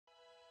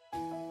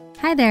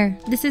Hi there,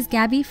 this is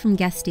Gabby from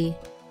Guesty.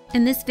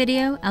 In this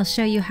video, I'll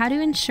show you how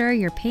to ensure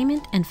your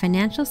payment and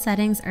financial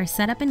settings are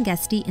set up in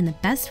Guesty in the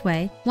best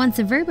way once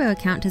a Vrbo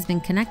account has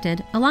been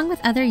connected, along with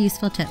other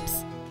useful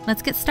tips.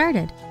 Let's get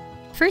started.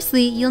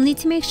 Firstly, you'll need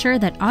to make sure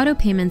that auto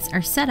payments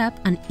are set up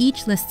on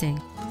each listing,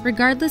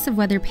 regardless of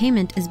whether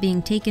payment is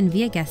being taken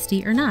via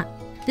Guesty or not.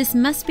 This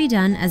must be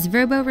done as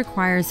Vrbo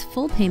requires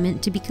full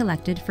payment to be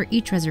collected for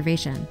each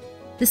reservation.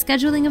 The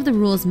scheduling of the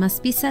rules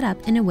must be set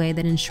up in a way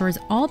that ensures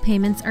all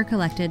payments are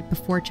collected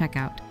before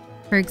checkout.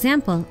 For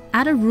example,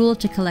 add a rule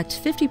to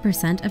collect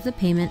 50% of the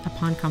payment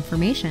upon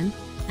confirmation,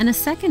 and a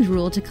second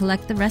rule to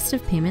collect the rest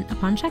of payment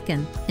upon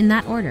check-in, in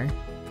that order.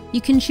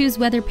 You can choose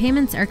whether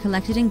payments are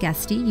collected in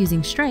Guesty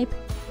using Stripe,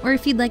 or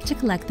if you'd like to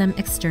collect them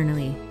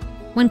externally.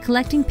 When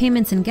collecting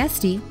payments in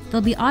Guesty, they'll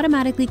be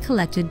automatically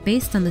collected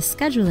based on the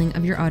scheduling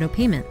of your auto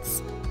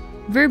payments.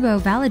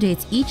 Vrbo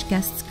validates each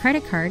guest's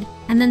credit card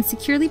and then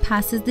securely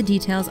passes the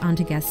details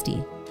onto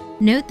Guesty.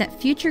 Note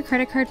that future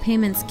credit card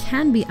payments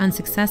can be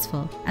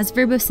unsuccessful, as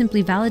Vrbo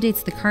simply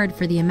validates the card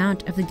for the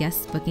amount of the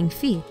guest's booking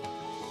fee.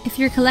 If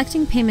you're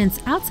collecting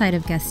payments outside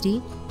of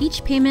Guesty,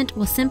 each payment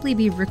will simply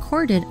be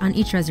recorded on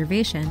each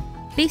reservation,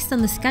 based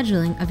on the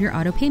scheduling of your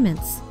auto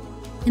payments.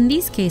 In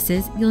these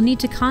cases, you'll need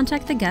to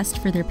contact the guest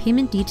for their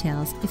payment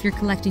details if you're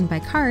collecting by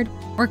card,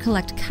 or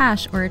collect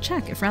cash or a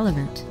check if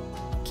relevant.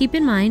 Keep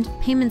in mind,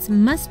 payments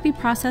must be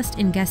processed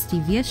in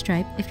Guesty via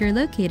Stripe if you're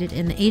located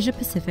in the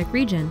Asia-Pacific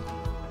region.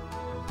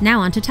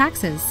 Now on to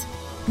taxes.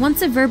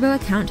 Once a Vrbo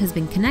account has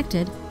been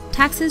connected,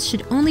 taxes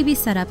should only be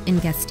set up in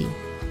Guesty.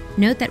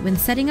 Note that when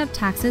setting up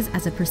taxes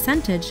as a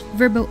percentage,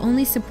 Vrbo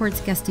only supports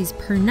Guesty's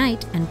per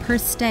night and per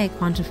stay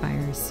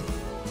quantifiers.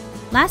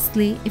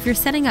 Lastly, if you're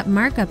setting up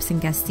markups in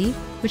Guesty,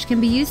 which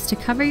can be used to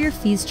cover your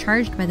fees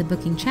charged by the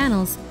booking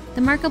channels,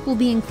 the markup will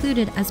be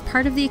included as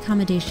part of the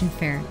accommodation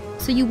fare,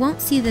 so you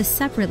won't see this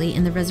separately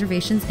in the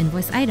reservation's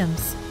invoice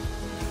items.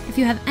 If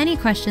you have any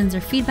questions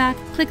or feedback,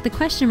 click the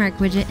question mark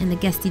widget in the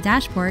Guesty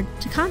dashboard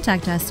to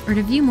contact us or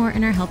to view more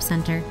in our Help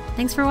Center.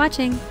 Thanks for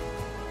watching!